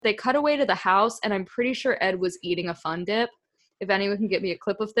They cut away to the house, and I'm pretty sure Ed was eating a Fun Dip. If anyone can get me a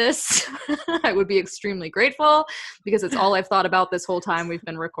clip of this, I would be extremely grateful, because it's all I've thought about this whole time we've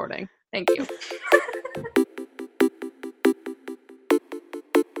been recording. Thank you.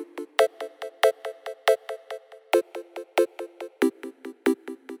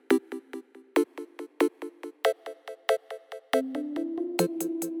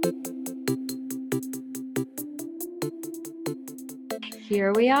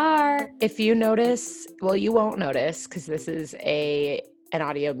 Here we are. If you notice, well, you won't notice because this is an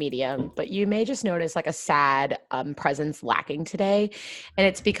audio medium, but you may just notice like a sad presence lacking today. And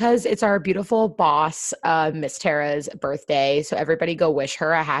it's because it's our beautiful boss, Miss Tara's birthday. So everybody go wish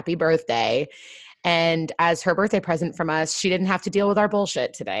her a happy birthday. And as her birthday present from us, she didn't have to deal with our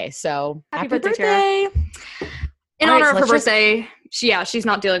bullshit today. So happy birthday, Tara. In honor of her birthday, she's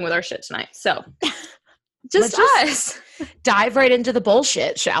not dealing with our shit tonight. So just us. Dive right into the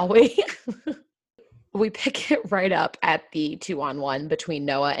bullshit, shall we? We pick it right up at the 2-on-1 between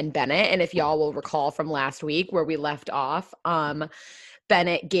Noah and Bennett. And if y'all will recall from last week where we left off,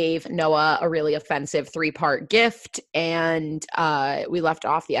 Bennett gave Noah a really offensive 3-part gift. And we left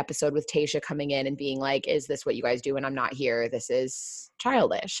off the episode with Tayshia coming in and being like, is this what you guys do when I'm not here? This is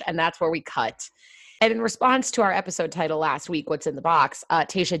childish. And that's where we cut. And in response to our episode title last week, What's in the Box,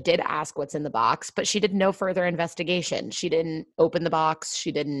 Tayshia did ask what's in the box, but she did no further investigation. She didn't open the box.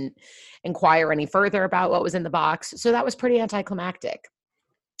 She didn't inquire any further about what was in the box. So that was pretty anticlimactic.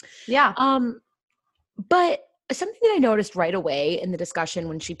 Yeah. But something that I noticed right away in the discussion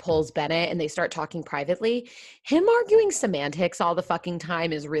when she pulls Bennett and they start talking privately, him arguing semantics all the fucking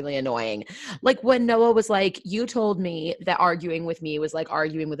time is really annoying. Like when Noah was like, you told me that arguing with me was like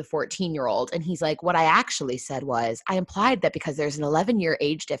arguing with a 14-year-old. And he's like, what I actually said was, I implied that because there's an 11-year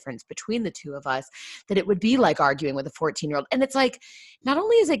age difference between the two of us, that it would be like arguing with a 14-year-old. And it's like, not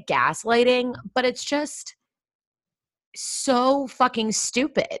only is it gaslighting, but it's just so fucking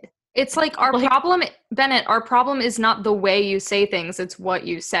stupid. It's like our problem, Bennett, our problem is not the way you say things. It's what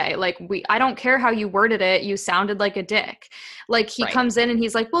you say. Like I don't care how you worded it. You sounded like a dick. Like he comes in and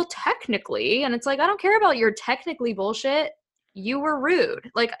he's like, well, technically, and it's like, I don't care about your technically bullshit. You were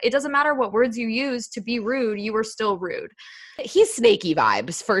rude. Like it doesn't matter what words you use to be rude. You were still rude. He's snaky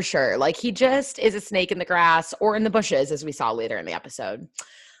vibes for sure. Like he just is a snake in the grass or in the bushes, as we saw later in the episode.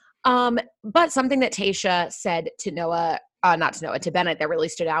 But something that Tayshia said to Noah, to Bennett that really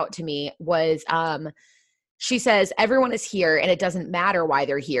stood out to me was she says, everyone is here and it doesn't matter why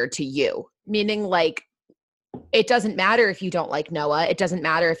they're here to you. Meaning like, it doesn't matter if you don't like Noah. It doesn't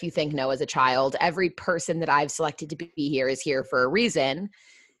matter if you think Noah's a child. Every person that I've selected to be here is here for a reason,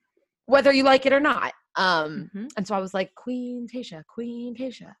 whether you like it or not. And so I was like, Queen Tayshia.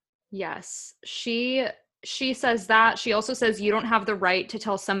 Yes, she says that. She also says, you don't have the right to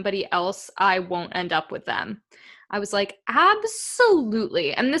tell somebody else I won't end up with them. I was like,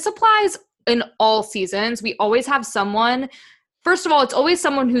 absolutely. And this applies in all seasons. We always have someone, first of all, it's always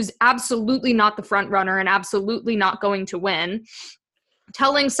someone who's absolutely not the front runner and absolutely not going to win,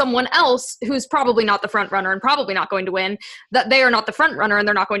 telling someone else who's probably not the front runner and probably not going to win that they are not the front runner and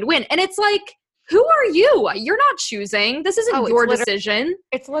they're not going to win. And it's like, who are you? You're not choosing. This isn't your decision.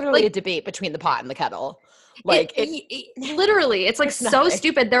 It's literally a debate between the pot and the kettle. Like literally, it's like so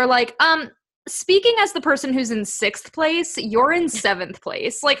stupid. They're like, speaking as the person who's in 6th place, you're in 7th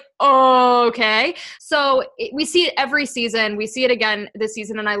place. Like, oh, okay. So we see it every season. We see it again this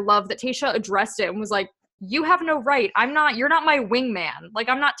season. And I love that Tayshia addressed it and was like, you have no right. You're not my wingman. Like,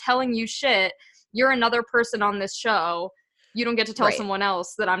 I'm not telling you shit. You're another person on this show. You don't get to tell someone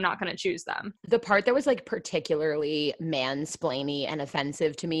else that I'm not going to choose them. The part that was like particularly mansplainy and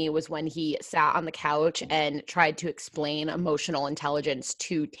offensive to me was when he sat on the couch and tried to explain emotional intelligence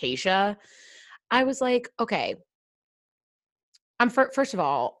to Tayshia. I was like, okay, first of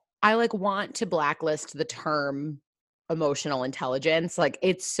all, I like want to blacklist the term emotional intelligence. Like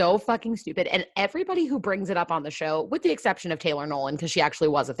it's so fucking stupid. And everybody who brings it up on the show, with the exception of Taylor Nolan, because she actually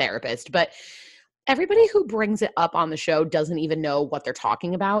was a therapist, but everybody who brings it up on the show doesn't even know what they're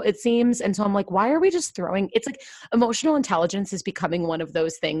talking about, it seems. And so I'm like, why are we just it's like emotional intelligence is becoming one of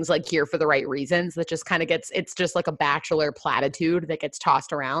those things like here for the right reasons that just kind of it's just like a bachelor platitude that gets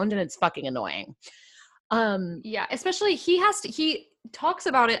tossed around and it's fucking annoying. Yeah, especially he talks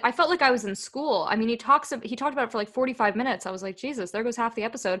about it. I felt like I was in school. I mean, he talked about it for like 45 minutes. I was like, Jesus, there goes half the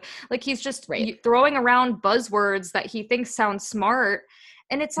episode. Like he's just throwing around buzzwords that he thinks sound smart.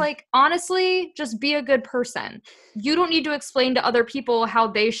 And it's like, honestly, just be a good person. You don't need to explain to other people how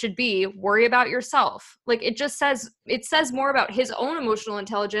they should be. Worry about yourself. Like, it says more about his own emotional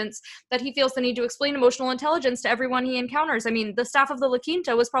intelligence that he feels the need to explain emotional intelligence to everyone he encounters. I mean, the staff of the La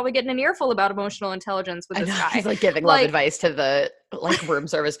Quinta was probably getting an earful about emotional intelligence with this guy. He's like giving love advice to the like room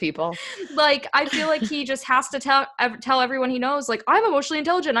service people. Like, I feel like he just has to tell everyone he knows, like, I'm emotionally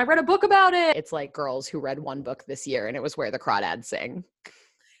intelligent. I read a book about it. It's like girls who read one book this year and it was Where the Crawdads Sing.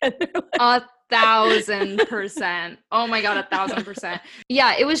 1,000%. Oh my God, 1,000%.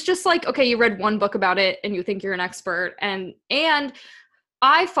 Yeah, it was just like, okay, you read one book about it and you think you're an expert. And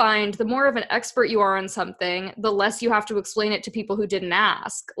I find the more of an expert you are on something, the less you have to explain it to people who didn't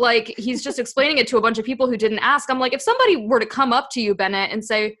ask. Like, he's just explaining it to a bunch of people who didn't ask. I'm like, if somebody were to come up to you, Bennett, and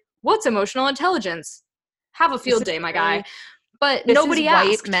say, what's emotional intelligence? Have a field day, my guy. But nobody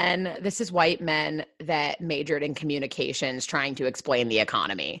asked. This is white men that majored in communications trying to explain the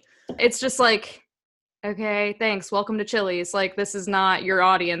economy. It's just like, okay, thanks. Welcome to Chili's. Like, this is not your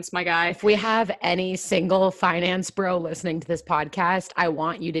audience, my guy. If we have any single finance bro listening to this podcast, I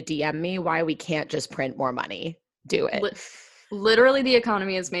want you to DM me why we can't just print more money. Do it. Literally, the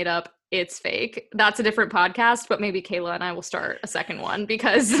economy is made up. It's fake. That's a different podcast, but maybe Kayla and I will start a second one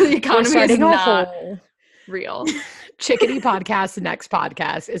because the economy is not real. Chickadee podcast, the next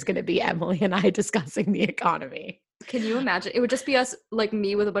podcast is going to be Emily and I discussing the economy. Can you imagine? It would just be us, like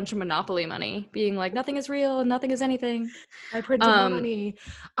me with a bunch of Monopoly money, being like, nothing is real, nothing is anything. I printed money.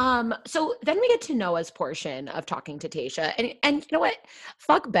 So then we get to Noah's portion of talking to Tayshia. And you know what?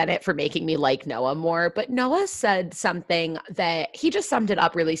 Fuck Bennett for making me like Noah more. But Noah said something that he just summed it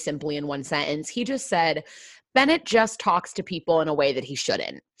up really simply in one sentence. He just said, Bennett just talks to people in a way that he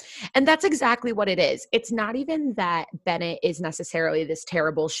shouldn't. And that's exactly what it is. It's not even that Bennett is necessarily this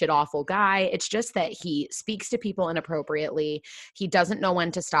terrible, shit awful guy. It's just that he speaks to people inappropriately. He doesn't know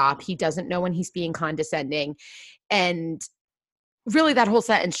when to stop. He doesn't know when he's being condescending. And really that whole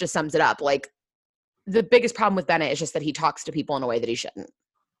sentence just sums it up. Like, the biggest problem with Bennett is just that he talks to people in a way that he shouldn't.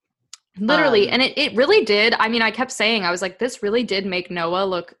 Literally. And it really did. I mean, I kept saying, I was like, this really did make Noah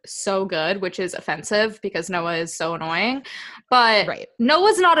look so good, which is offensive because Noah is so annoying. But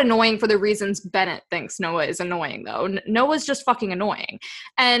Noah's not annoying for the reasons Bennett thinks Noah is annoying, though. Noah's just fucking annoying.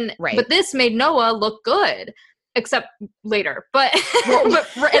 And but this made Noah look good. Except later. But,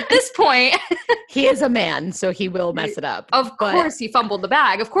 but at this point... he is a man, so he will mess it up. Of course he fumbled the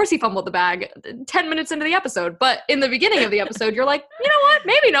bag. 10 minutes into the episode. But in the beginning of the episode, you're like, you know what?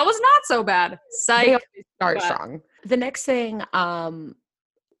 Maybe Noah's not so bad. Psych. Start strong. The next thing that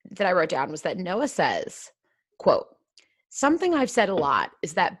I wrote down was that Noah says, quote, something I've said a lot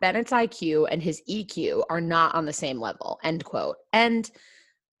is that Bennett's IQ and his EQ are not on the same level, end quote. And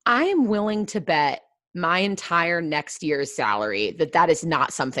I am willing to bet my entire next year's salary that is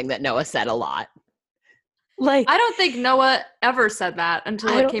not something that Noah said a lot. Like, I don't think Noah ever said that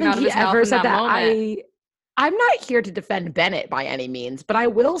until it came out of his mouth in that moment. I'm not here to defend Bennett by any means, but I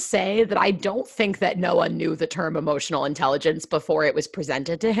will say that I don't think that Noah knew the term emotional intelligence before it was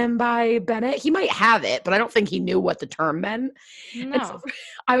presented to him by Bennett. He might have it, but I don't think he knew what the term meant. No. So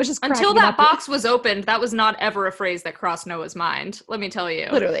I was just until that box was opened, that was not ever a phrase that crossed Noah's mind. Let me tell you.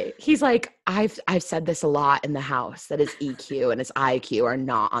 Literally. He's like, I've said this a lot in the house, that his EQ and his IQ are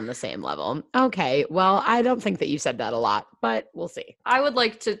not on the same level. Okay, well, I don't think that you said that a lot, but we'll see. I would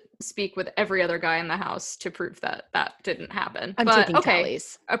like to speak with every other guy in the house to prove that didn't happen. I'm taking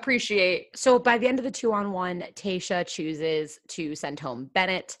tallies. Appreciate. So by the end of the 2-on-1, Tayshia chooses to send home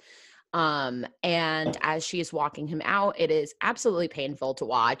Bennett. And as she is walking him out, it is absolutely painful to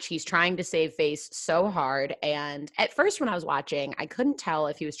watch. He's trying to save face so hard. And at first when I was watching, I couldn't tell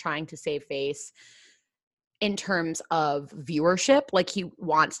if he was trying to save face in terms of viewership, like he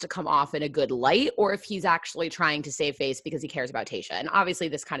wants to come off in a good light, or if he's actually trying to save face because he cares about Tayshia. And obviously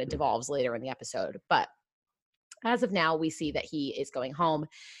this kind of devolves later in the episode. But as of now, we see that he is going home.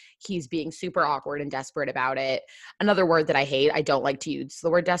 He's being super awkward and desperate about it. Another word that I hate, I don't like to use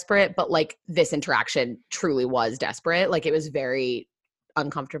the word desperate, but like this interaction truly was desperate. Like it was very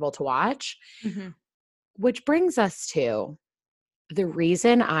uncomfortable to watch. Mm-hmm. Which brings us to the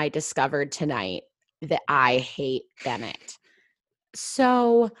reason I discovered tonight that I hate Bennett.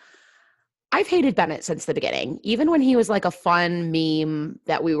 So I've hated Bennett since the beginning, even when he was like a fun meme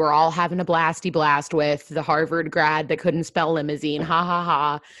that we were all having a blasty blast with, the Harvard grad that couldn't spell limousine, ha ha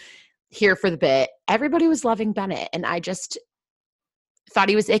ha, here for the bit. Everybody was loving Bennett, and I just thought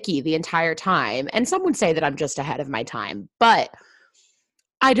he was icky the entire time. And some would say that I'm just ahead of my time, but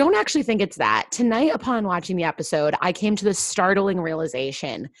I don't actually think it's that. Tonight, upon watching the episode, I came to the startling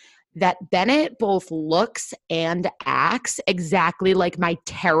realization that Bennett both looks and acts exactly like my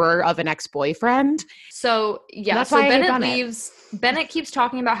terror of an ex-boyfriend. So yeah, That's so why I hate Bennett Bennett. leaves. Bennett keeps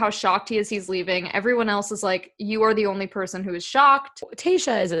talking about how shocked he is he's leaving. Everyone else is like, you are the only person who is shocked.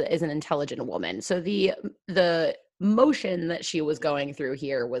 Tayshia is an intelligent woman. So the motion that she was going through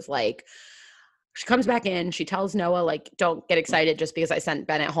here was like, she comes back in, she tells Noah, like, don't get excited just because I sent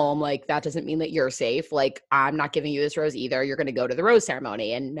Bennett home. Like, that doesn't mean that you're safe. Like, I'm not giving you this rose either. You're going to go to the rose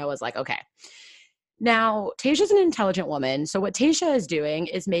ceremony. And Noah's like, okay. Now, Tayshia's an intelligent woman. So what Tayshia is doing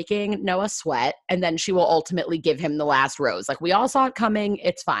is making Noah sweat, and then she will ultimately give him the last rose. Like, we all saw it coming.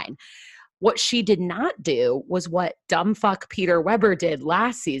 It's fine. What she did not do was what dumbfuck Peter Weber did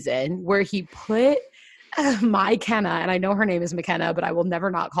last season, where he put My Kenna, and I know her name is McKenna, but I will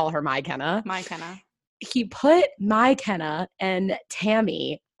never not call her My Kenna. My Kenna. He put My Kenna and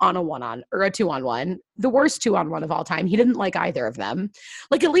Tammy on a 2-on-1, the worst 2-on-1 of all time. He didn't like either of them.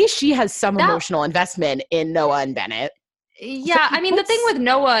 Like, at least she has some emotional investment in Noah and Bennett. Yeah, I mean, the thing with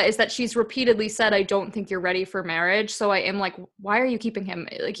Noah is that she's repeatedly said, I don't think you're ready for marriage. So I am like, why are you keeping him?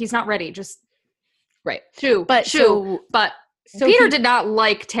 Like, he's not ready. Just right. But Peter did not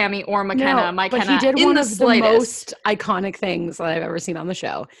like Tammy or McKenna. No, McKenna, but he did one of slightest. the most iconic things that I've ever seen on the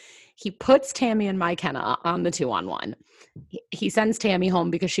show. He puts Tammy and McKenna on the 2-on-1. He sends Tammy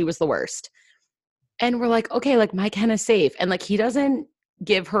home because she was the worst. And we're like, okay, like McKenna's safe. And like, he doesn't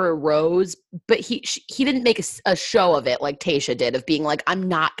give her a rose, but he didn't make a show of it like Tayshia did, of being like, I'm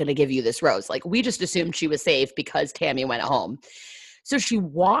not going to give you this rose. Like, we just assumed she was safe because Tammy went home. So she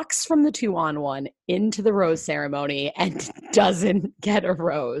walks from the 2-on-1 into the rose ceremony and doesn't get a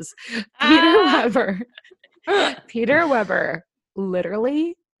rose. Peter Weber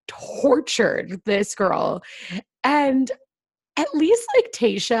literally tortured this girl. And at least like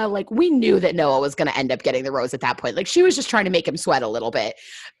Tayshia, like, we knew that Noah was going to end up getting the rose at that point. Like, she was just trying to make him sweat a little bit.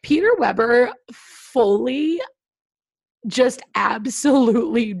 Peter Weber fully just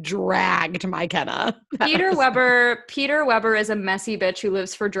absolutely dragged McKenna. Peter Weber is a messy bitch who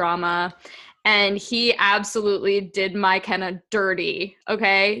lives for drama. And he absolutely did McKenna dirty.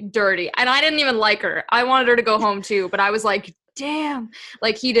 Okay? Dirty. And I didn't even like her. I wanted her to go home too, but I was like, damn.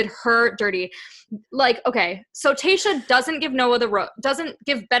 Like, he did her dirty. Like, okay, so Tayshia doesn't give doesn't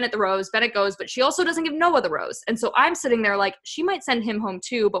give Bennett the rose. Bennett goes, but she also doesn't give Noah the rose. And so I'm sitting there like, she might send him home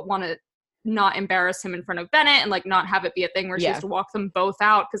too, but want to not embarrass him in front of Bennett and like not have it be a thing where she has to walk them both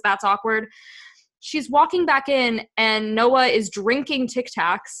out because that's awkward. She's walking back in and Noah is drinking Tic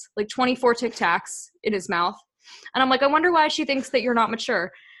Tacs, like 24 Tic Tacs in his mouth. And I'm like, I wonder why she thinks that you're not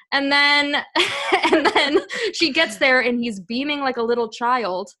mature. And then she gets there and he's beaming like a little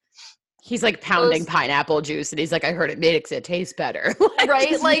child. He's like pounding pineapple juice and he's like, I heard it makes it taste better. Like,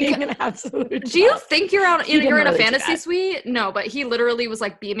 right? Like, an absolute do you think you're in a really fantasy suite? No, but he literally was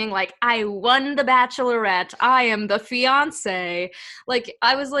like beaming like, I won the Bachelorette. I am the fiance. Like,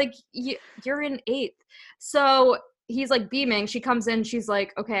 I was like, you're in 8th. So he's like beaming. She comes in. She's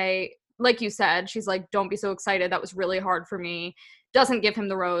like, okay, like you said, she's like, don't be so excited. That was really hard for me. Doesn't give him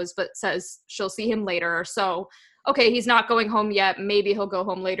the rose, but says she'll see him later. So, okay, he's not going home yet. Maybe he'll go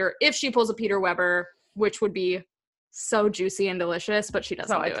home later if she pulls a Peter Weber, which would be so juicy and delicious, but she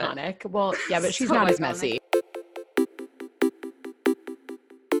doesn't do iconic. It. Well, yeah, but she's not as messy.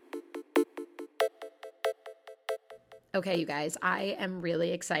 Okay, you guys, I am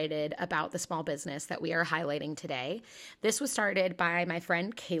really excited about the small business that we are highlighting today. This was started by my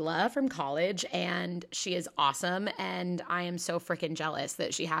friend Kayla from college, and she is awesome, and I am so freaking jealous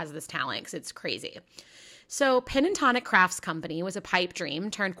that she has this talent because it's crazy. So Pin and Tonic Crafts Company was a pipe dream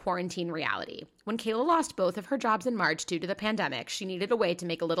turned quarantine reality. When Kayla lost both of her jobs in March due to the pandemic, she needed a way to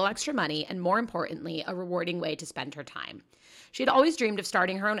make a little extra money and, more importantly, a rewarding way to spend her time. She had always dreamed of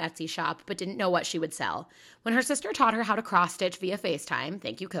starting her own Etsy shop, but didn't know what she would sell. When her sister taught her how to cross-stitch via FaceTime,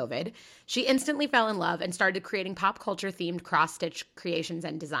 thank you COVID, she instantly fell in love and started creating pop culture-themed cross-stitch creations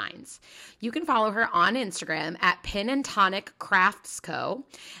and designs. You can follow her on Instagram at Pin and Tonic Crafts Co.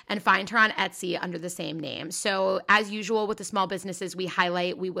 and find her on Etsy under the same name. So as usual with the small businesses we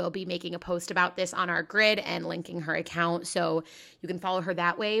highlight, we will be making a post about this on our grid and linking her account. So you can follow her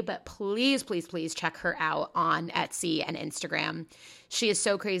that way, but please, please, please check her out on Etsy and Instagram. She is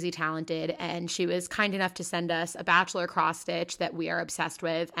so crazy talented, and she was kind enough to send us a Bachelor cross stitch that we are obsessed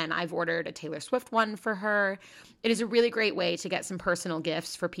with, and I've ordered a Taylor Swift one for her. It is a really great way to get some personal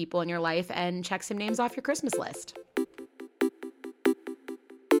gifts for people in your life and check some names off your Christmas list.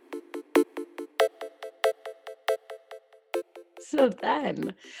 So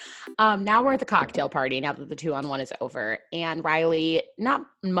then, now we're at the cocktail party now that the 2-on-1 is over. And Riley, not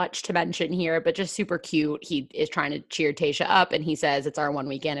much to mention here, but just super cute. He is trying to cheer Tayshia up and he says it's our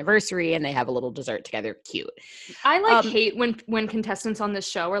 1-week anniversary and they have a little dessert together. Cute. I hate when contestants on this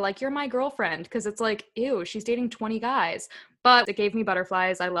show are like, you're my girlfriend, because it's like, ew, she's dating 20 guys. But it gave me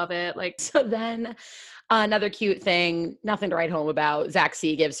butterflies. I love it. Like, so then another cute thing, nothing to write home about. Zach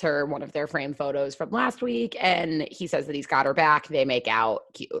C gives her one of their framed photos from last week, and he says that he's got her back. They make out.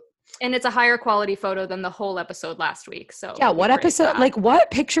 Cute. And it's a higher quality photo than the whole episode last week. So yeah, what episode? That. Like, what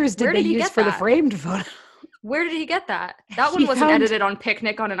pictures did they use for the framed photo? Where did he get that? That one wasn't edited on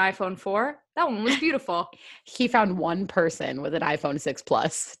Picnic on an iPhone 4. That one was beautiful. He found one person with an iPhone 6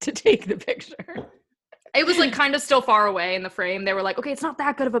 Plus to take the picture. It was like kind of still far away in the frame. They were like, okay, it's not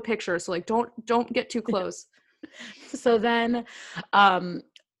that good of a picture. So like, don't get too close. So then,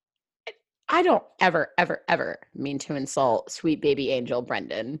 I don't ever mean to insult sweet baby angel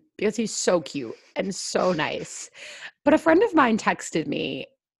Brendan because he's so cute and so nice. But a friend of mine texted me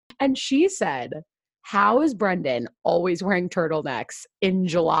and she said, how is Brendan always wearing turtlenecks in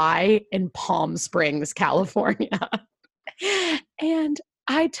July in Palm Springs, California? And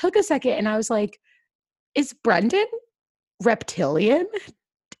I took a second and I was like, is Brendan reptilian?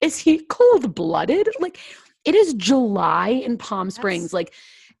 Is he cold-blooded? Like, it is July in Palm Springs. Like,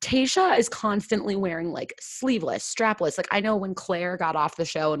 Tayshia is constantly wearing like sleeveless, strapless. Like, I know when Claire got off the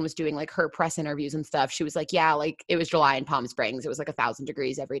show and was doing like her press interviews and stuff, she was like, yeah, like it was July in Palm Springs. It was like 1,000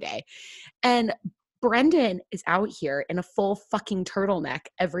 degrees every day. And Brendan is out here in a full fucking turtleneck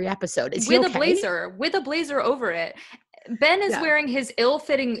every episode. Is he okay? With a blazer over it. Ben is wearing his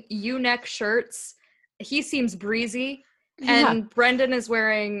ill-fitting U-neck shirts. He seems breezy. And Brendan is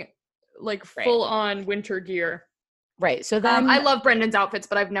wearing like full-on winter gear. Right. So then I love Brendan's outfits,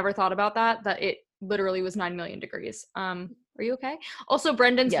 but I've never thought about that it literally was 9 million degrees. Are you okay? Also,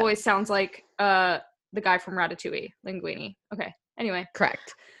 Brendan's voice sounds like the guy from Ratatouille, Linguini. Okay. Anyway.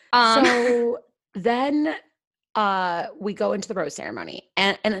 Correct. So then we go into the rose ceremony.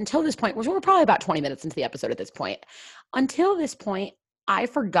 And until this point, we're probably about 20 minutes into the episode at this point. Until this point, I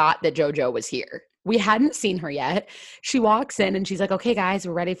forgot that JoJo was here. We hadn't seen her yet. She walks in and she's like, okay, guys,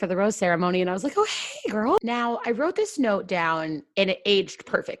 we're ready for the rose ceremony. And I was like, oh, hey, girl. Now, I wrote this note down and it aged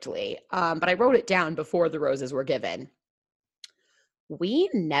perfectly, but I wrote it down before the roses were given. We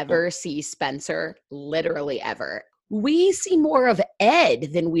never see Spencer, literally ever. We see more of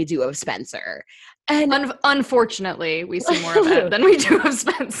Ed than we do of Spencer. And unfortunately, we see more of Ed than we do of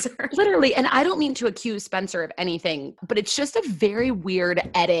Spencer. Literally. And I don't mean to accuse Spencer of anything, but it's just a very weird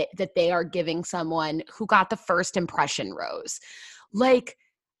edit that they are giving someone who got the first impression rose. Like,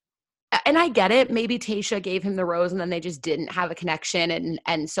 and I get it. Maybe Tayshia gave him the rose and then they just didn't have a connection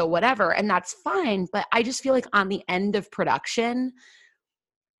and so whatever. And that's fine. But I just feel like on the end of production,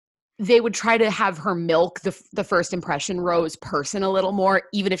 they would try to have her milk the first impression rose person a little more,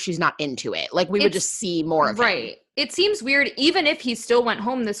 even if she's not into it. Like, we would just see more of him. Right. It seems weird, even if he still went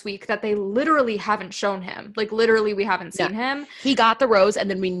home this week, that they literally haven't shown him. Like, literally, we haven't seen him. He got the rose, and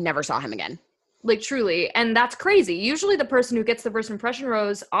then we never saw him again. Like, truly. And that's crazy. Usually the person who gets the first impression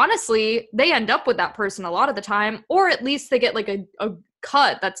rose, honestly, they end up with that person a lot of the time, or at least they get, like, a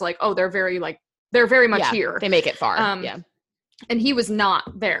cut that's like, oh, they're very much here. They make it far. And he was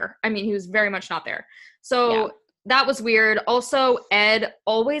not there. I mean, he was very much not there. So that was weird. Also, Ed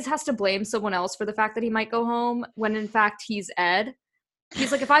always has to blame someone else for the fact that he might go home when in fact he's Ed.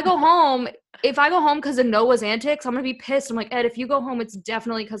 He's like, if I go home because of Noah's antics, I'm going to be pissed. I'm like, Ed, if you go home, it's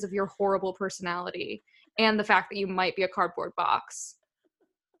definitely because of your horrible personality and the fact that you might be a cardboard box.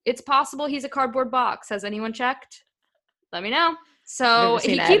 It's possible he's a cardboard box. Has anyone checked? Let me know. So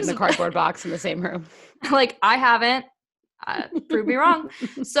he keeps in the cardboard box in the same room. Like, I haven't. Prove me wrong.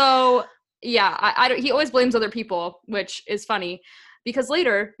 So yeah, he always blames other people, which is funny because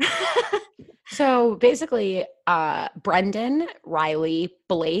later. So basically, Brendan, Riley,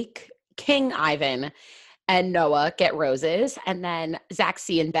 Blake, King Ivan, and Noah get roses, and then Zach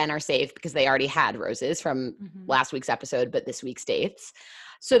C and Ben are safe because they already had roses from last week's episode, but this week's dates.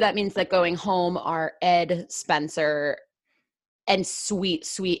 So that means that going home are Ed, Spencer, and sweet,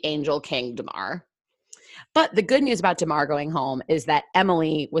 sweet angel King Damar. But the good news about Damar going home is that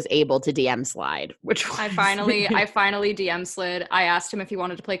Emily was able to DM slide, which was... I finally DM slid. I asked him if he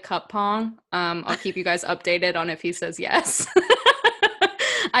wanted to play cup pong. I'll keep you guys updated on if he says yes.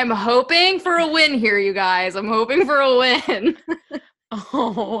 I'm hoping for a win here, you guys. I'm hoping for a win.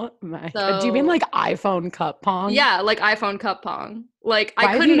 Oh my God. Do you mean like iPhone cup pong? Yeah, like iPhone cup pong. Like,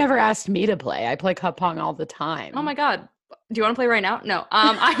 why have you never asked me to play? I play cup pong all the time. Oh my God. Do you want to play right now? No.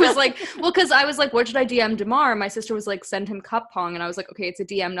 I was like, well, because I was like, what should I DM DeMar? My sister was like, send him cup pong. And I was like, okay, it's a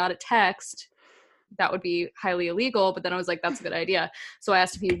DM, not a text. That would be highly illegal. But then I was like, that's a good idea. So I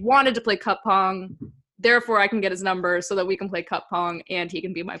asked if he wanted to play cup pong. Therefore, I can get his number so that we can play cup pong and he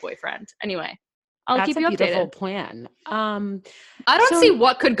can be my boyfriend. Anyway, I'll keep you updated. That's a beautiful plan. I don't see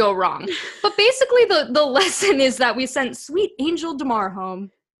what could go wrong. But basically, the lesson is that we sent sweet Angel DeMar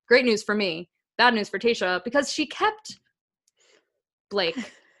home. Great news for me. Bad news for Tayshia, because she kept Blake.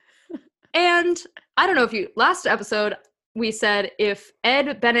 And I don't know if last episode we said if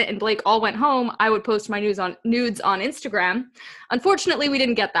Ed, Bennett, and Blake all went home, I would post my nudes on Instagram. Unfortunately, we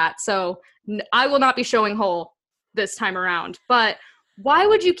didn't get that, so I will not be showing whole this time around. But why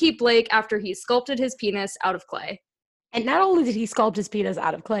would you keep Blake after he sculpted his penis out of clay? And not only did he sculpt his penis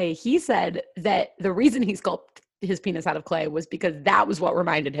out of clay, he said that the reason he sculpted his penis out of clay was because that was what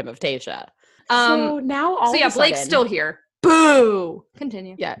reminded him of Tayshia. So now all of a sudden, Blake's still here. Boo!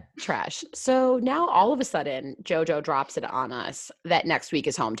 Continue. Yeah, trash. So now all of a sudden, JoJo drops it on us that next week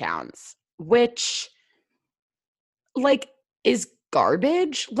is hometowns, which, like, is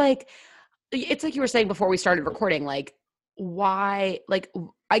garbage. Like, it's like you were saying before we started recording, like, why, like,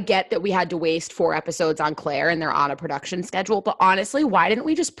 I get that we had to waste 4 episodes on Claire and they're on a production schedule, but honestly, why didn't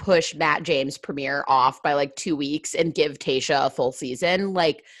we just push Matt James' premiere off by, like, 2 weeks and give Tayshia a full season?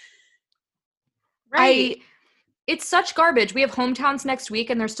 Like, right. It's such garbage. We have hometowns next week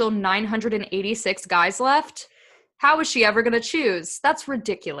and there's still 986 guys left. How is she ever going to choose? That's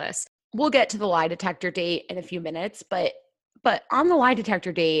ridiculous. We'll get to the lie detector date in a few minutes, but on the lie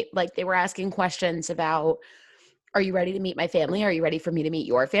detector date, like, they were asking questions about, are you ready to meet my family? Are you ready for me to meet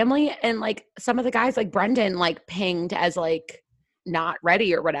your family? And, like, some of the guys, like Brendan, like, pinged as, like, not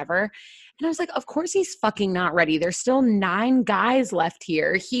ready or whatever. And I was like, of course he's fucking not ready. There's still 9 guys left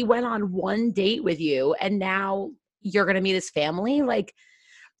here. He went on 1 date with you and now you're going to meet his family. Like,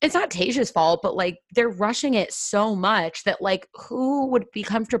 it's not Tayshia's fault, but, like, they're rushing it so much that, like, who would be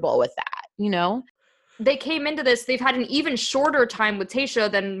comfortable with that, you know? They came into this, they've had an even shorter time with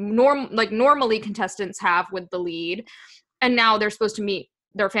Tayshia than normally contestants have with the lead. And now they're supposed to meet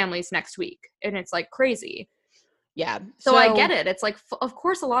their families next week. And it's, like, crazy. Yeah. So I get it. It's like, of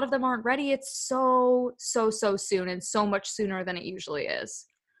course, a lot of them aren't ready. It's so soon and so much sooner than it usually is.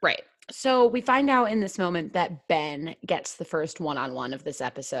 Right. So we find out in this moment that Ben gets the first one-on-one of this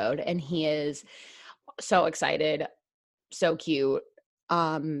episode, and he is so excited, so cute.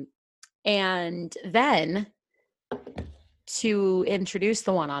 And then to introduce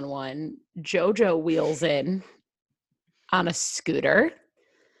the one-on-one, JoJo wheels in on a scooter.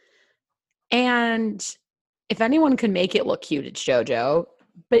 And if anyone could make it look cute, it's JoJo.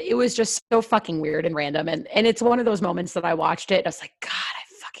 But it was just so fucking weird and random. And it's one of those moments that I watched it and I was like, God, I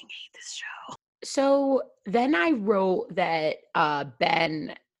fucking hate this show. So then I wrote that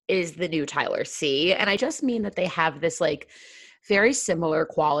Ben is the new Tyler C. And I just mean that they have this, like, very similar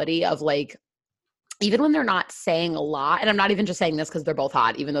quality of, like, even when they're not saying a lot, and I'm not even just saying this because they're both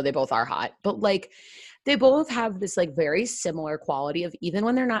hot, even though they both are hot, but, like, they both have this, like, very similar quality of even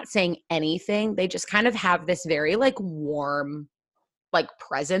when they're not saying anything, they just kind of have this very, like, warm, like,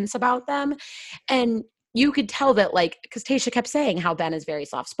 presence about them. And you could tell that, like, because Tayshia kept saying how Ben is very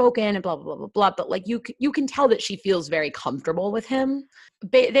soft-spoken and blah, blah, blah, blah, blah. But, like, you can tell that she feels very comfortable with him.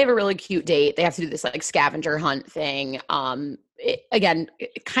 They have a really cute date. They have to do this, like, scavenger hunt thing. Again,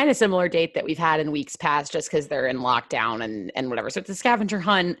 kind of similar date that we've had in weeks past just because they're in lockdown and whatever. So it's a scavenger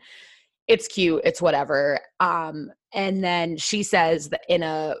hunt. It's cute. It's whatever. And then she says that in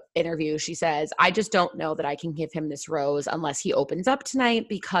a interview, she says, I just don't know that I can give him this rose unless he opens up tonight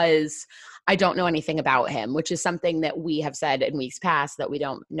because I don't know anything about him, which is something that we have said in weeks past that we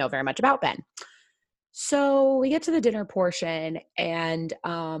don't know very much about Ben. So we get to the dinner portion and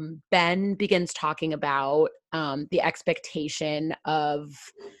Ben begins talking about the expectation of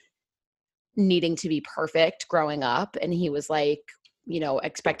needing to be perfect growing up. And he was like, you know,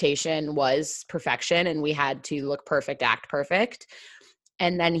 expectation was perfection and we had to look perfect, act perfect.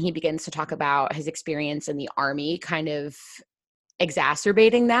 And then he begins to talk about his experience in the Army, kind of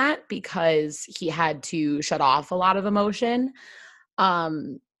exacerbating that because he had to shut off a lot of emotion.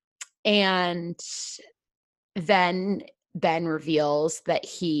 And then Ben reveals that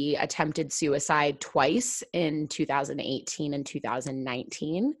he attempted suicide twice in 2018 and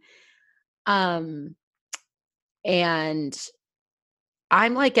 2019. And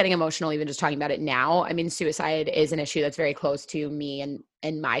I'm, like, getting emotional even just talking about it now. I mean, suicide is an issue that's very close to me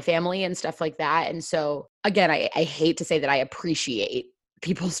and my family and stuff like that. And so, again, I hate to say that I appreciate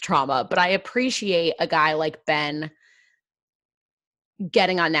people's trauma, but I appreciate a guy like Ben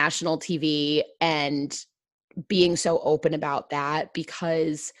getting on national TV and being so open about that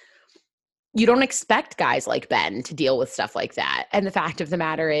because you don't expect guys like Ben to deal with stuff like that. And the fact of the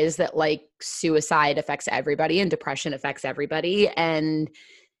matter is that like suicide affects everybody and depression affects everybody. And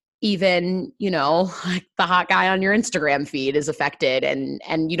even, you know, like the hot guy on your Instagram feed is affected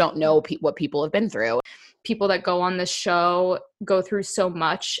and you don't know what people have been through. People that go on this show go through so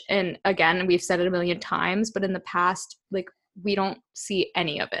much. And again, we've said it a million times, but in the past, like we don't see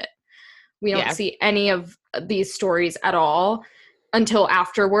any of it. We don't see any of these stories at all until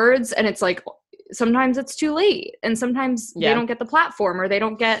afterwards. And it's like, sometimes it's too late. And sometimes they don't get the platform or they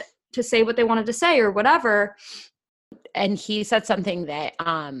don't get to say what they wanted to say or whatever. And he said something that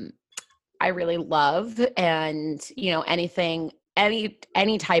I really love. And, you know,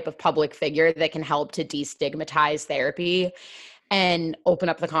 any type of public figure that can help to destigmatize therapy and open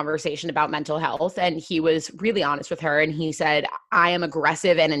up the conversation about mental health. And he was really honest with her. And he said, I am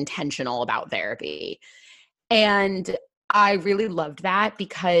aggressive and intentional about therapy. And I really loved that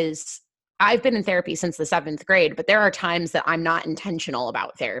because I've been in therapy since the 7th grade, but there are times that I'm not intentional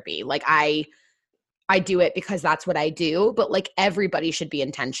about therapy. Like I do it because that's what I do, but like everybody should be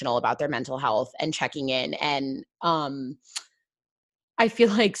intentional about their mental health and checking in. And I feel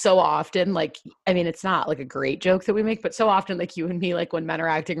like so often, like, I mean, it's not like a great joke that we make, but so often like you and me, like when men are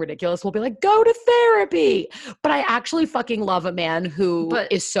acting ridiculous, we'll be like, go to therapy. But I actually fucking love a man who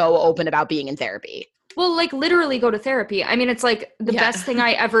is so open about being in therapy. Well, like literally go to therapy. I mean, it's like the best thing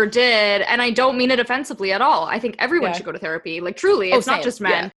I ever did. And I don't mean it offensively at all. I think everyone should go to therapy. Like truly, it's not just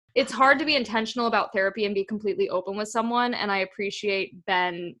men. It's hard to be intentional about therapy and be completely open with someone. And I appreciate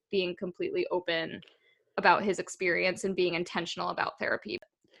Ben being completely open about his experience and being intentional about therapy.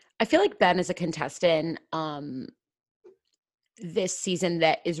 I feel like Ben is a contestant this season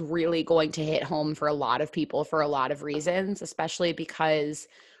that is really going to hit home for a lot of people for a lot of reasons, especially because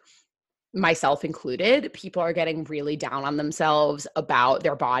myself included, people are getting really down on themselves about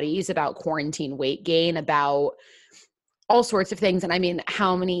their bodies, about quarantine weight gain, about all sorts of things. And I mean,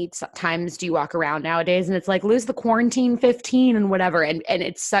 how many times do you walk around nowadays and it's like, lose the quarantine 15 and whatever. And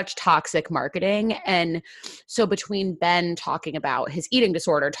it's such toxic marketing. And so between Ben talking about his eating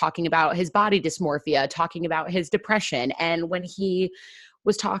disorder, talking about his body dysmorphia, talking about his depression, and when he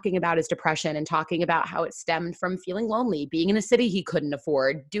was talking about his depression and talking about how it stemmed from feeling lonely, being in a city he couldn't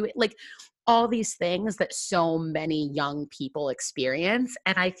afford, doing like all these things that so many young people experience.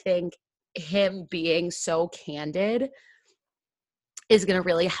 And I think him being so candid is going to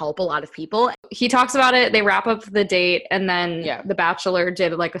really help a lot of people. He talks about it. They wrap up the date, and then The Bachelor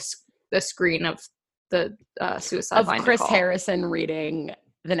did like a screen of the suicide of line Chris Harrison reading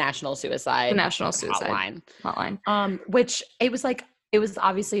the National Suicide Hotline. Which it was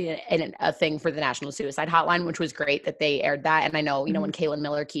obviously a thing for the National Suicide Hotline, which was great that they aired that. And I know, you know, when Kaylin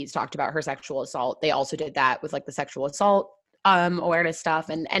Miller Keys talked about her sexual assault, they also did that with like the sexual assault awareness stuff,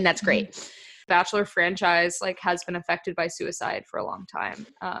 and that's great. Bachelor franchise like has been affected by suicide for a long time.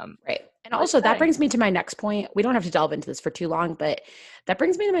 Right. And also that brings me to my next point. We don't have to delve into this for too long, but that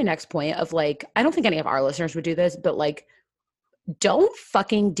brings me to my next point of like, I don't think any of our listeners would do this, but like, don't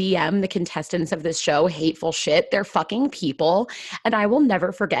fucking DM the contestants of this show hateful shit. They're fucking people. And I will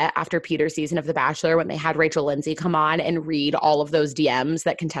never forget after Peter's season of The Bachelor when they had Rachel Lindsay come on and read all of those DMs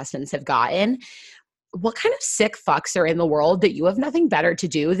that contestants have gotten. What kind of sick fucks are in the world that you have nothing better to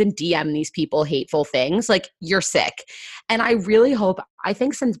do than DM these people hateful things? Like, you're sick. And I really hope, I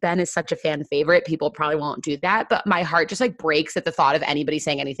think since Ben is such a fan favorite, people probably won't do that. But my heart just like breaks at the thought of anybody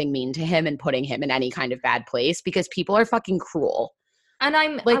saying anything mean to him and putting him in any kind of bad place because people are fucking cruel. And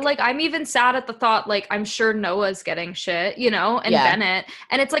I'm even sad at the thought, like, I'm sure Noah's getting shit, you know, and Bennett.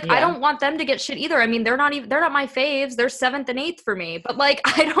 And it's like, I don't want them to get shit either. I mean, they're not my faves. They're 7th and 8th for me. But like,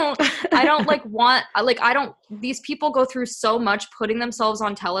 these people go through so much putting themselves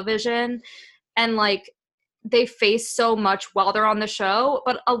on television and like, they face so much while they're on the show,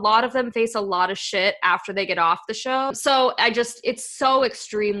 but a lot of them face a lot of shit after they get off the show. So it's so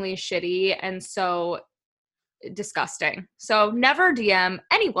extremely shitty and so disgusting. So never DM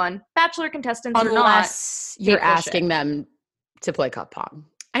anyone, Bachelor contestants, unless you're asking them to play cup pong.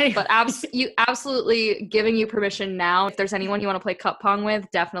 But absolutely giving you permission now. If there's anyone you want to play cup pong with,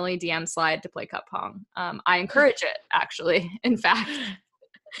 definitely DM Slide to play cup pong. I encourage it, actually. In fact,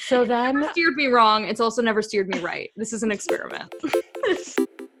 so then never steered me wrong. It's also never steered me right. This is an experiment.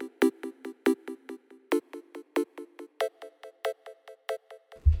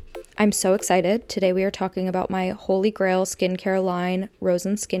 I'm so excited. Today we are talking about my holy grail skincare line,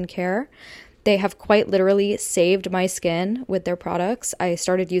 Rosen Skincare. They have quite literally saved my skin with their products. I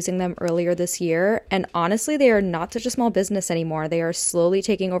started using them earlier this year, and honestly, they are not such a small business anymore. They are slowly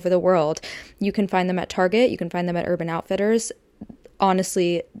taking over the world. You can find them at Target, you can find them at Urban Outfitters,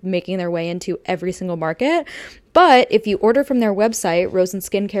 honestly making their way into every single market. But if you order from their website,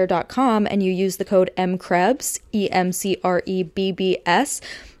 rosenskincare.com, and you use the code EMCREBS, EMCREBBS,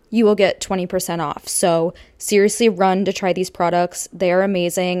 you will get 20% off. So seriously, run to try these products. They are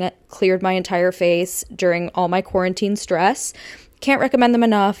amazing. Cleared my entire face during all my quarantine stress. Can't recommend them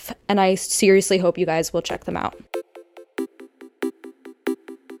enough, and I seriously hope you guys will check them out.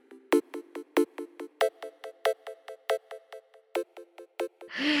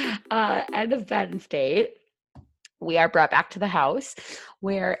 End of Ben State. We are brought back to the house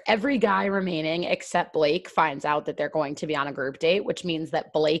where every guy remaining except Blake finds out that they're going to be on a group date, which means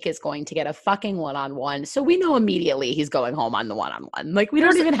that Blake is going to get a fucking one-on-one. So we know immediately he's going home on the one-on-one. Like, we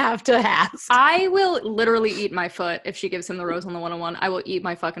don't even have to ask. I will literally eat my foot if she gives him the rose on the one-on-one. I will eat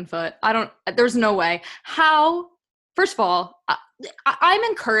my fucking foot. There's no way. How? First of all, I'm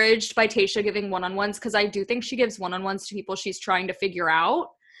encouraged by Tayshia giving one-on-ones because I do think she gives one-on-ones to people she's trying to figure out.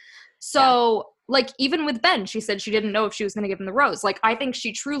 So, like, even with Ben, she said she didn't know if she was going to give him the rose. Like, I think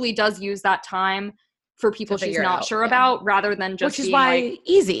she truly does use that time for people she's not sure about, rather than just which is why like,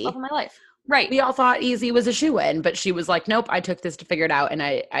 Easy. Love of my life. Right. We all thought Easy was a shoo-in, but she was like, nope, I took this to figure it out, and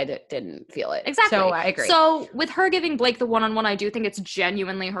I didn't feel it. Exactly. So I agree. So with her giving Blake the one-on-one, I do think it's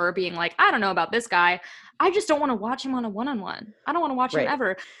genuinely her being like, I don't know about this guy. I just don't want to watch him on a one-on-one. I don't want to watch him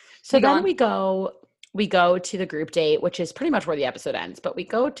ever. So then we go to the group date, which is pretty much where the episode ends, but we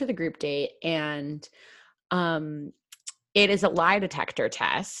go to the group date, and it is a lie detector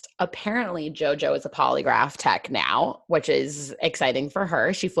test. Apparently, JoJo is a polygraph tech now, which is exciting for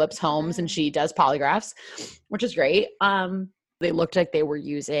her. She flips homes and she does polygraphs, which is great. They looked like they were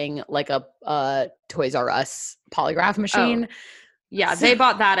using like a Toys R Us polygraph machine. Oh. Yeah, they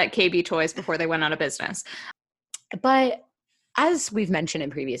bought that at KB Toys before they went out of business. But as we've mentioned in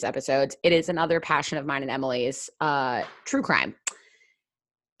previous episodes, it is another passion of mine and Emily's, true crime.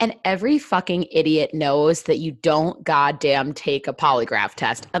 And every fucking idiot knows that you don't goddamn take a polygraph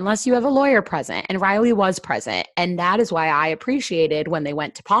test unless you have a lawyer present. And Riley was present. And that is why I appreciated when they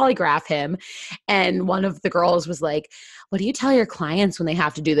went to polygraph him. And one of the girls was like, what do you tell your clients when they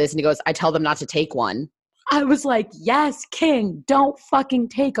have to do this? And he goes, I tell them not to take one. I was like, yes, King, don't fucking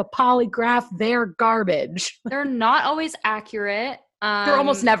take a polygraph. They're garbage. They're not always accurate. They're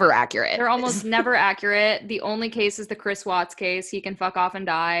almost never accurate. They're almost never accurate. The only case is the Chris Watts case. He can fuck off and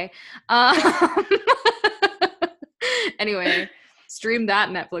die. Anyway, stream that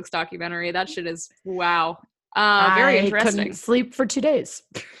Netflix documentary. That shit is wow. Very interesting. I couldn't sleep for 2 days.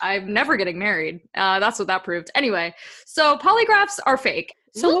 I'm never getting married. That's what that proved. Anyway, so polygraphs are fake.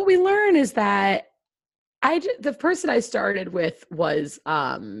 So what we learn is that the person I started with was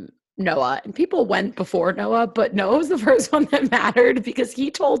Noah, and people went before Noah, but Noah was the first one that mattered because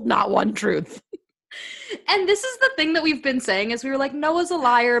he told not one truth. And this is the thing that we've been saying is we were like, Noah's a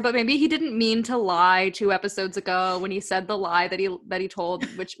liar, but maybe he didn't mean to lie 2 episodes ago when he said the lie that he told,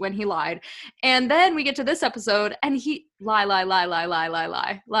 when he lied. And then we get to this episode and he lie.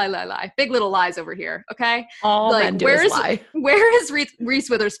 Big little lies over here. Okay. All men do is lie. Where is Reese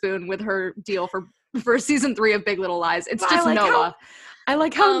Witherspoon with her deal for season 3 of Big Little Lies? It's just Noah. I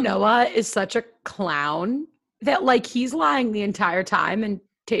like how Noah is such a clown that like he's lying the entire time and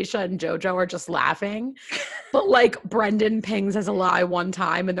Tayshia and JoJo are just laughing. But like Brendan pings as a lie one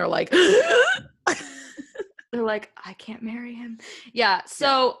time and they're like I can't marry him. Yeah,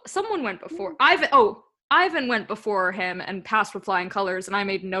 so someone went before. Ivan went before him and passed with flying colors, and I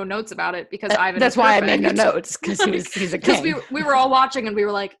made no notes about it because Ivan. That's why I made no notes, because he's a king. Because we were all watching and we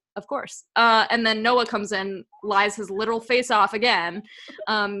were like, of course. And then Noah comes in, lies his literal face off again.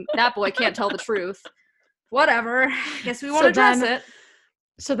 That boy can't tell the truth. Whatever. Guess we won't address it.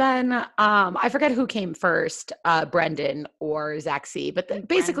 So then, I forget who came first, Brendan or Zaxi, but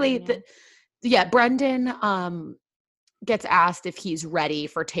basically, Brendan gets asked if he's ready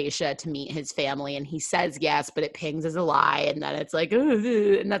for Tayshia to meet his family, and he says yes, but it pings as a lie, and then it's like,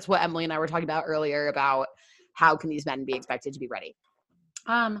 and that's what Emily and I were talking about earlier about how can these men be expected to be ready.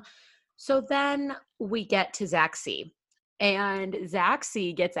 So then we get to Zaxi, and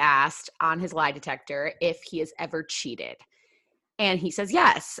Zaxi gets asked on his lie detector if he has ever cheated. And he says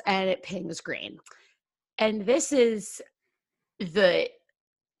yes, and it pings green. And this is the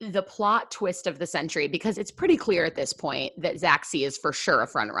plot twist of the century, because it's pretty clear at this point that Zaxi is for sure a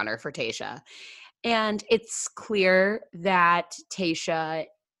front runner for Tayshia. And it's clear that Tayshia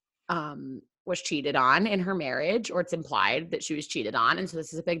was cheated on in her marriage, or it's implied that she was cheated on. And so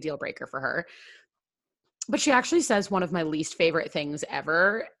this is a big deal breaker for her. But she actually says one of my least favorite things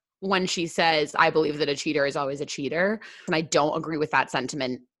ever when she says, I believe that a cheater is always a cheater. And I don't agree with that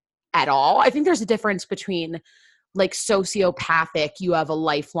sentiment at all. I think there's a difference between like sociopathic, you have a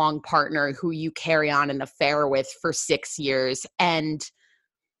lifelong partner who you carry on an affair with for 6 years and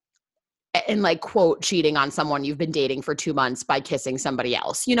like quote cheating on someone you've been dating for 2 months by kissing somebody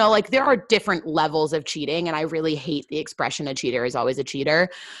else. You know, like there are different levels of cheating, and I really hate the expression a cheater is always a cheater,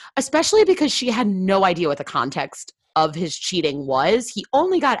 especially because she had no idea what the context of his cheating was. He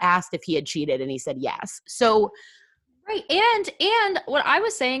only got asked if he had cheated and he said yes. So right. And what I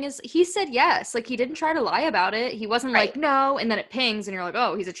was saying is he said yes. Like he didn't try to lie about it. He wasn't Right. like, no, and then it pings and you're like,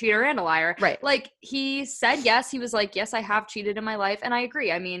 oh, he's a cheater and a liar. Right. Like he said yes. He was like, yes, I have cheated in my life. And I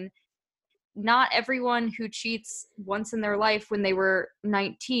agree. I mean, not everyone who cheats once in their life when they were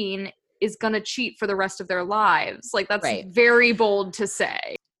 19 is going to cheat for the rest of their lives. Like that's Right. very bold to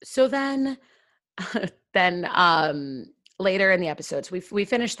say. So then later in the episodes, we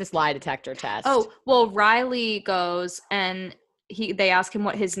finished this lie detector test. Oh, well, Riley goes and they ask him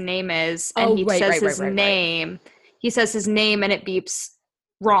what his name is, and he says his name. He says his name and it beeps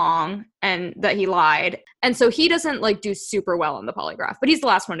wrong and that he lied. And so he doesn't like do super well on the polygraph, but he's the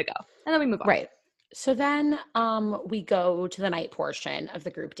last one to go. And then we move on. Right. So then we go to the night portion of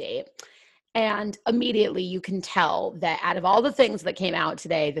the group date. And immediately you can tell that out of all the things that came out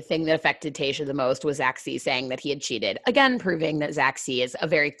today, the thing that affected Tayshia the most was Zach C saying that he had cheated. Again, proving that Zach C is a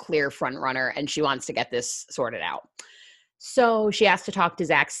very clear front runner and she wants to get this sorted out. So she has to talk to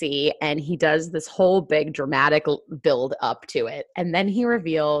Zach C, and he does this whole big dramatic build up to it. And then he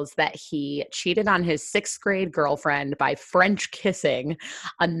reveals that he cheated on his 6th grade girlfriend by French kissing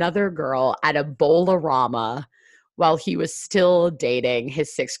another girl at a Bowl-O-Rama while he was still dating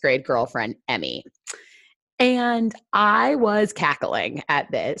his 6th grade girlfriend, Emmy. And I was cackling at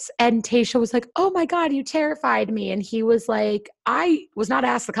this. And Tayshia was like, oh my God, you terrified me. And he was like, I was not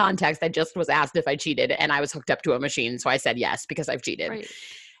asked the context. I just was asked if I cheated. And I was hooked up to a machine. So I said yes, because I've cheated. Right.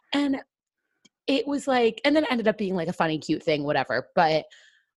 And it was like, and then it ended up being like a funny, cute thing, whatever. But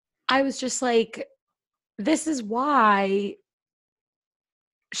I was just like, this is why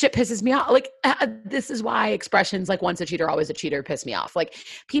shit pisses me off. Like, this is why expressions like once a cheater, always a cheater piss me off. Like,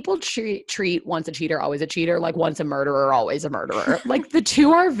 people treat once a cheater, always a cheater, like once a murderer, always a murderer. Like, the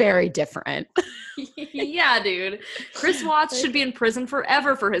two are very different. Yeah, dude. Chris Watts should be in prison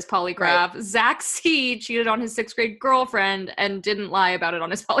forever for his polygraph. Right. Zach C cheated on his 6th grade girlfriend and didn't lie about it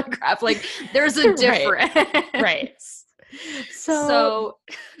on his polygraph. Like, there's a difference. Right. So,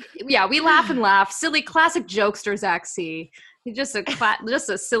 yeah, we laugh and laugh. Silly, classic jokester Zach C. He's just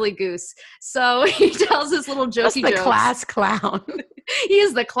a silly goose. So he tells his little jokey jokes. Class clown. He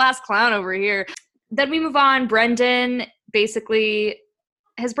is the class clown over here. Then we move on. Brendan basically,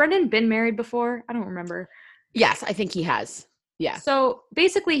 has Brendan been married before? I don't remember. Yes, I think he has. Yeah. So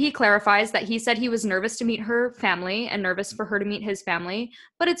basically he clarifies that he said he was nervous to meet her family and nervous for her to meet his family,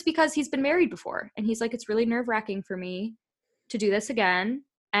 but it's because he's been married before. And he's like, it's really nerve-wracking for me to do this again.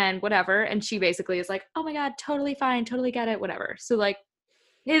 And whatever. And she basically is like, oh my God, totally fine, totally get it, whatever. So like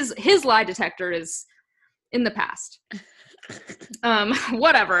his lie detector is in the past.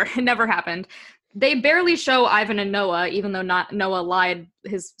 Whatever. It never happened. They barely show Ivan and Noah, even though Noah lied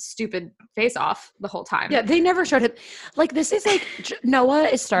his stupid face off the whole time. Yeah, they never showed him. Like, this is like, Noah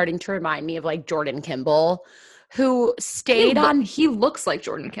is starting to remind me of like Jordan Kimball, who stayed on. He looks like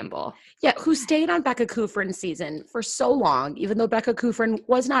Jordan Kimball. Yeah, who stayed on Becca Kufrin's season for so long, even though Becca Kufrin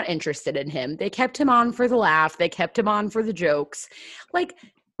was not interested in him. They kept him on for the laugh. They kept him on for the jokes. Like,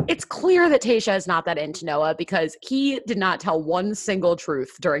 it's clear that Tayshia is not that into Noah because he did not tell one single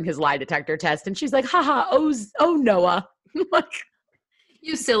truth during his lie detector test. And she's like, haha, oh Noah. Like,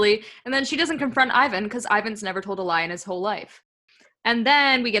 you silly. And then she doesn't confront Ivan because Ivan's never told a lie in his whole life. And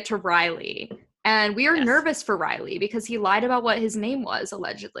then we get to Riley. And we are nervous for Riley because he lied about what his name was,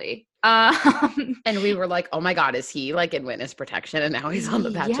 allegedly. And we were like, oh my God, is he like in witness protection? And now he's on the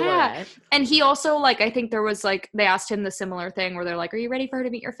Bachelorette. Yeah. And he also like, I think there was like, they asked him the similar thing where they're like, are you ready for her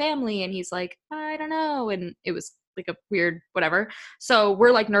to meet your family? And he's like, I don't know. And it was like a weird whatever. So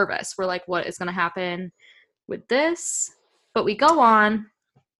we're like nervous. We're like, what is going to happen with this? But we go on.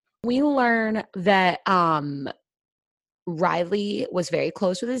 We learn that Riley was very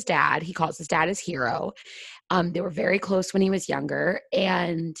close with his dad. He calls his dad his hero. They were very close when he was younger.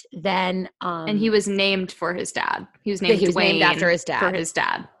 And then and he was named for his dad. He was named named after his dad. For his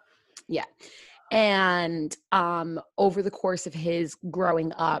dad. Yeah. And over the course of his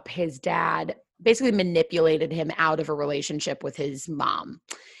growing up, his dad basically manipulated him out of a relationship with his mom.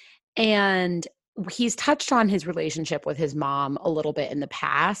 And he's touched on his relationship with his mom a little bit in the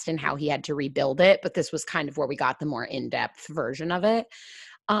past and how he had to rebuild it, but this was kind of where we got the more in-depth version of it.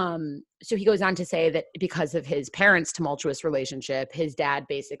 So he goes on to say that because of his parents' tumultuous relationship, his dad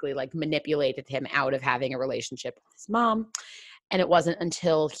basically like manipulated him out of having a relationship with his mom. And it wasn't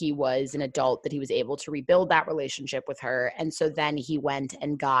until he was an adult that he was able to rebuild that relationship with her. And so then he went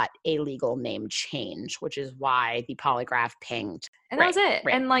and got a legal name change, which is why the polygraph pinged. And that was it.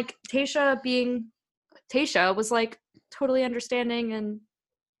 Right. And like Tayshia being Tayshia was like totally understanding and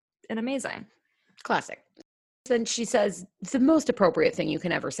amazing. Classic. Then she says it's the most appropriate thing you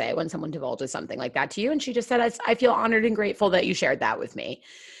can ever say when someone divulges something like that to you. And she just said, I feel honored and grateful that you shared that with me.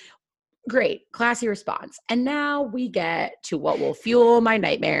 Great, classy response. And now we get to what will fuel my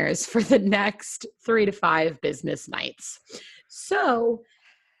nightmares for the next 3 to 5 business nights. So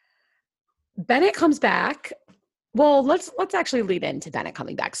Bennett comes back. Well, let's actually lead into Bennett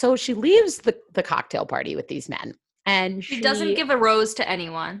coming back. So she leaves the cocktail party with these men. And she doesn't give a rose to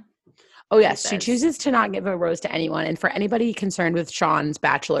anyone. Oh, yes. She chooses to not give a rose to anyone. And for anybody concerned with Sean's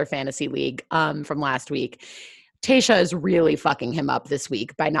Bachelor Fantasy League from last week, Tayshia is really fucking him up this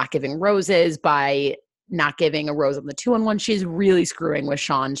week by not giving roses, by not giving a rose on the 2-on-1. She's really screwing with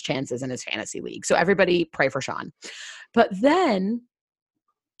Sean's chances in his fantasy league. So everybody pray for Sean. But then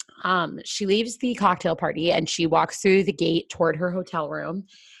she leaves the cocktail party and she walks through the gate toward her hotel room.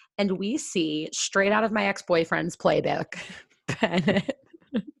 And we see, straight out of my ex-boyfriend's playbook,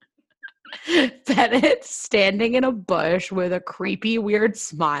 Bennett standing in a bush with a creepy, weird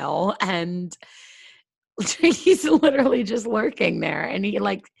smile, and he's literally just lurking there. And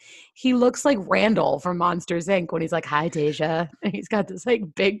he looks like Randall from Monsters Inc. when he's like, "Hi, Tayshia." And he's got this like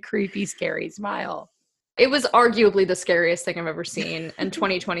big, creepy, scary smile. It was arguably the scariest thing I've ever seen, and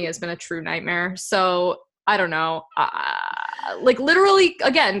 2020 has been a true nightmare. So I don't know. Like literally,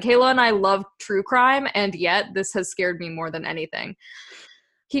 again, Kayla and I love true crime, and yet this has scared me more than anything.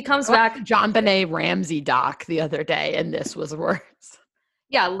 He comes back. JonBenet Ramsey doc the other day, and this was worse.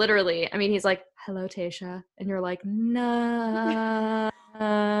 Yeah, literally. I mean, he's like, "Hello, Tayshia," and you're like, "No."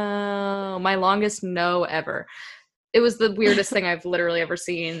 My longest no ever. It was the weirdest thing I've literally ever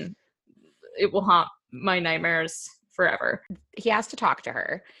seen. It will haunt my nightmares forever. He has to talk to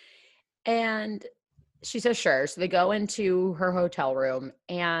her, and she says sure. So they go into her hotel room,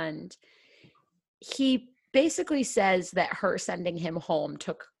 and he basically says that her sending him home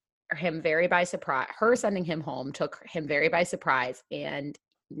took him very by surprise. Her sending him home took him very by surprise. And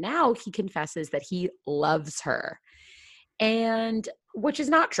now he confesses that he loves her. And which is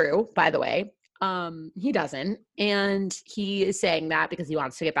not true, by the way. He doesn't. And he is saying that because he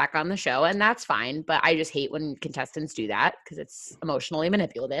wants to get back on the show. And that's fine. But I just hate when contestants do that because it's emotionally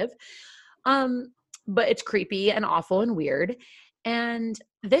manipulative. But it's creepy and awful and weird. And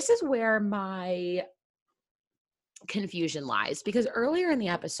this is where my confusion lies, because earlier in the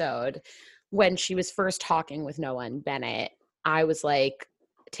episode when she was first talking with Noah and Bennett, I was like,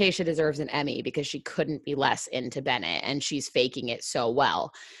 Tayshia deserves an Emmy because she couldn't be less into Bennett and she's faking it so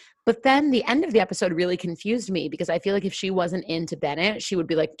well. But then the end of the episode really confused me because I feel like if she wasn't into Bennett, she would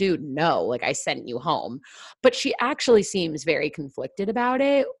be like, dude, no, like I sent you home. But she actually seems very conflicted about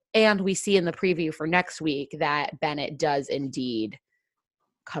it. And we see in the preview for next week that Bennett does indeed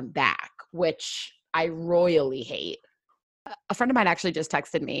come back, which I royally hate. A friend of mine actually just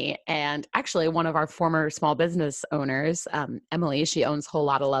texted me, and actually one of our former small business owners, Emily, she owns Whole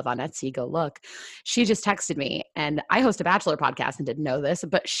Lotta Love on Etsy, go look. She just texted me, and I host a Bachelor podcast and didn't know this,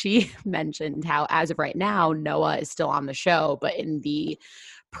 but she mentioned how as of right now, Noah is still on the show, but in the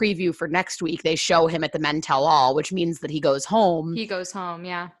preview for next week, they show him at the Men Tell All, which means that he goes home. He goes home,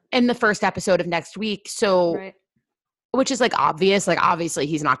 yeah. In the first episode of next week. So right. Which is like obvious, like obviously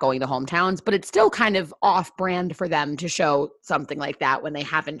he's not going to hometowns, but it's still kind of off brand for them to show something like that when they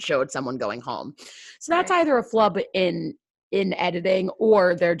haven't showed someone going home. So that's either a flub in editing,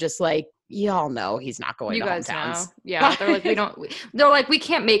 or they're just like, y'all know he's not going to hometowns. Know. Yeah. They're like, we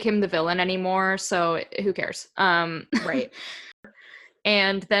can't make him the villain anymore. So who cares? Right.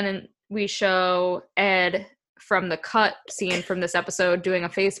 And then we show Ed from the cut scene from this episode doing a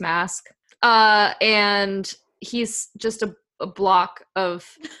face mask. And he's just a block of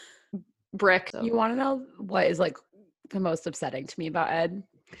brick. You want to know what is like the most upsetting to me about Ed?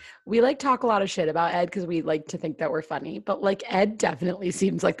 We like talk a lot of shit about Ed because we like to think that we're funny, but like Ed definitely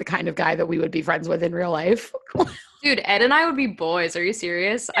seems like the kind of guy that we would be friends with in real life. Dude, Ed and I would be boys. Are you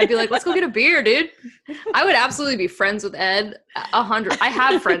serious? I'd be like, let's go get a beer, dude. I would absolutely be friends with Ed 100. I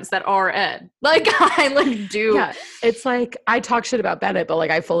have friends that are Ed. Like I like do. Yeah, it's like I talk shit about Bennett, but like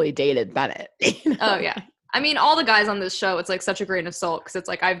I fully dated Bennett. You know? Oh yeah. I mean, all the guys on this show, it's like such a grain of salt because it's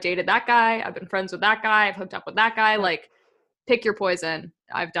like I've dated that guy, I've been friends with that guy, I've hooked up with that guy. Like, pick your poison.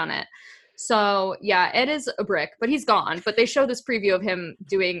 I've done it. So yeah, Ed is a brick, but he's gone. But they show this preview of him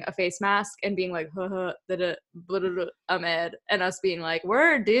doing a face mask and being like, I'm Ed, and us being like,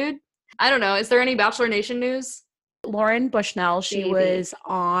 word, dude. I don't know. Is there any Bachelor Nation news? Lauren Bushnell, she Baby. was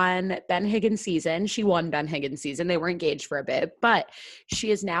on Ben Higgins' season. She won Ben Higgins' season. They were engaged for a bit, but she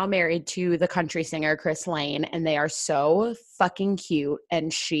is now married to the country singer Chris Lane, and they are so fucking cute.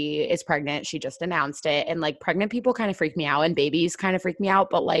 And she is pregnant. She just announced it. And like pregnant people kind of freak me out and babies kind of freak me out,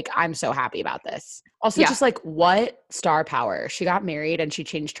 but like I'm so happy about this. Also, just like what star power. She got married and she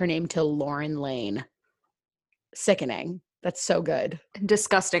changed her name to Lauren Lane. Sickening. That's so good.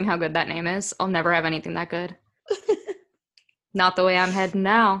 Disgusting how good that name is. I'll never have anything that good. Not the way I'm heading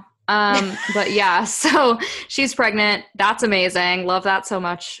now. But yeah, so she's pregnant. That's amazing. Love that so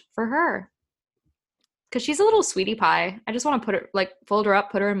much for her. Because she's a little sweetie pie. I just want to put her, like, fold her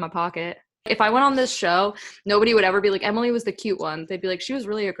up, put her in my pocket. If I went on this show, nobody would ever be like, Emily was the cute one. They'd be like, she was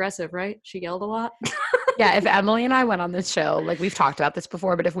really aggressive, right? She yelled a lot. Yeah, if Emily and I went on this show, like we've talked about this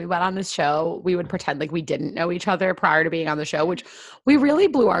before, but if we went on this show, we would pretend like we didn't know each other prior to being on the show, which we really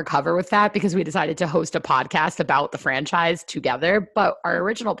blew our cover with that because we decided to host a podcast about the franchise together. But our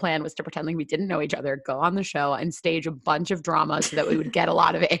original plan was to pretend like we didn't know each other, go on the show and stage a bunch of drama so that we would get a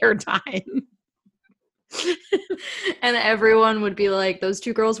lot of airtime. And everyone would be like, those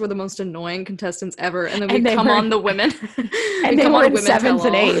two girls were the most annoying contestants ever. And then we'd come on the women. And they were in 7th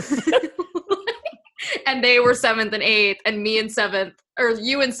and 8th. And they were 7th and 8th, and me in 7th, or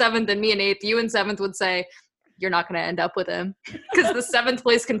you in 7th and me in 8th. You in 7th would say, you're not going to end up with him. Because the 7th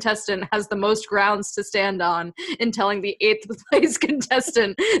place contestant has the most grounds to stand on in telling the 8th place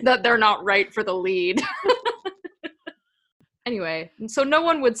contestant that they're not right for the lead. Anyway, so no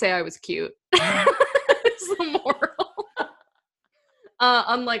one would say I was cute. It's the moral.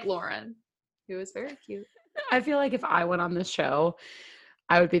 Unlike Lauren, who is very cute. I feel like if I went on this show,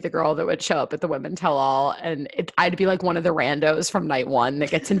 I would be the girl that would show up at the Women Tell All, and I'd be like one of the randos from night one that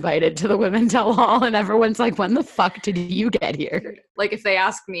gets invited to the Women Tell All, and everyone's like, when the fuck did you get here? Like, if they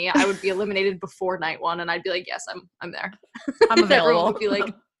asked me, I would be eliminated before night one, and I'd be like, yes, I'm there. I'm available. Everyone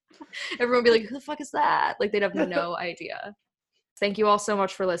would be like, who the fuck is that? Like, they'd have no idea. Thank you all so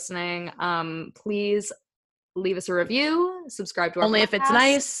much for listening. Please leave us a review, subscribe to our Only podcast. if it's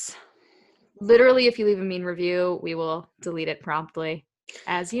nice. Literally, if you leave a mean review, we will delete it promptly.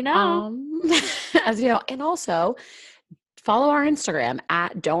 As you know. And also follow our Instagram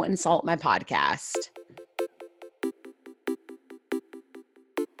at Don't Insult My Podcast.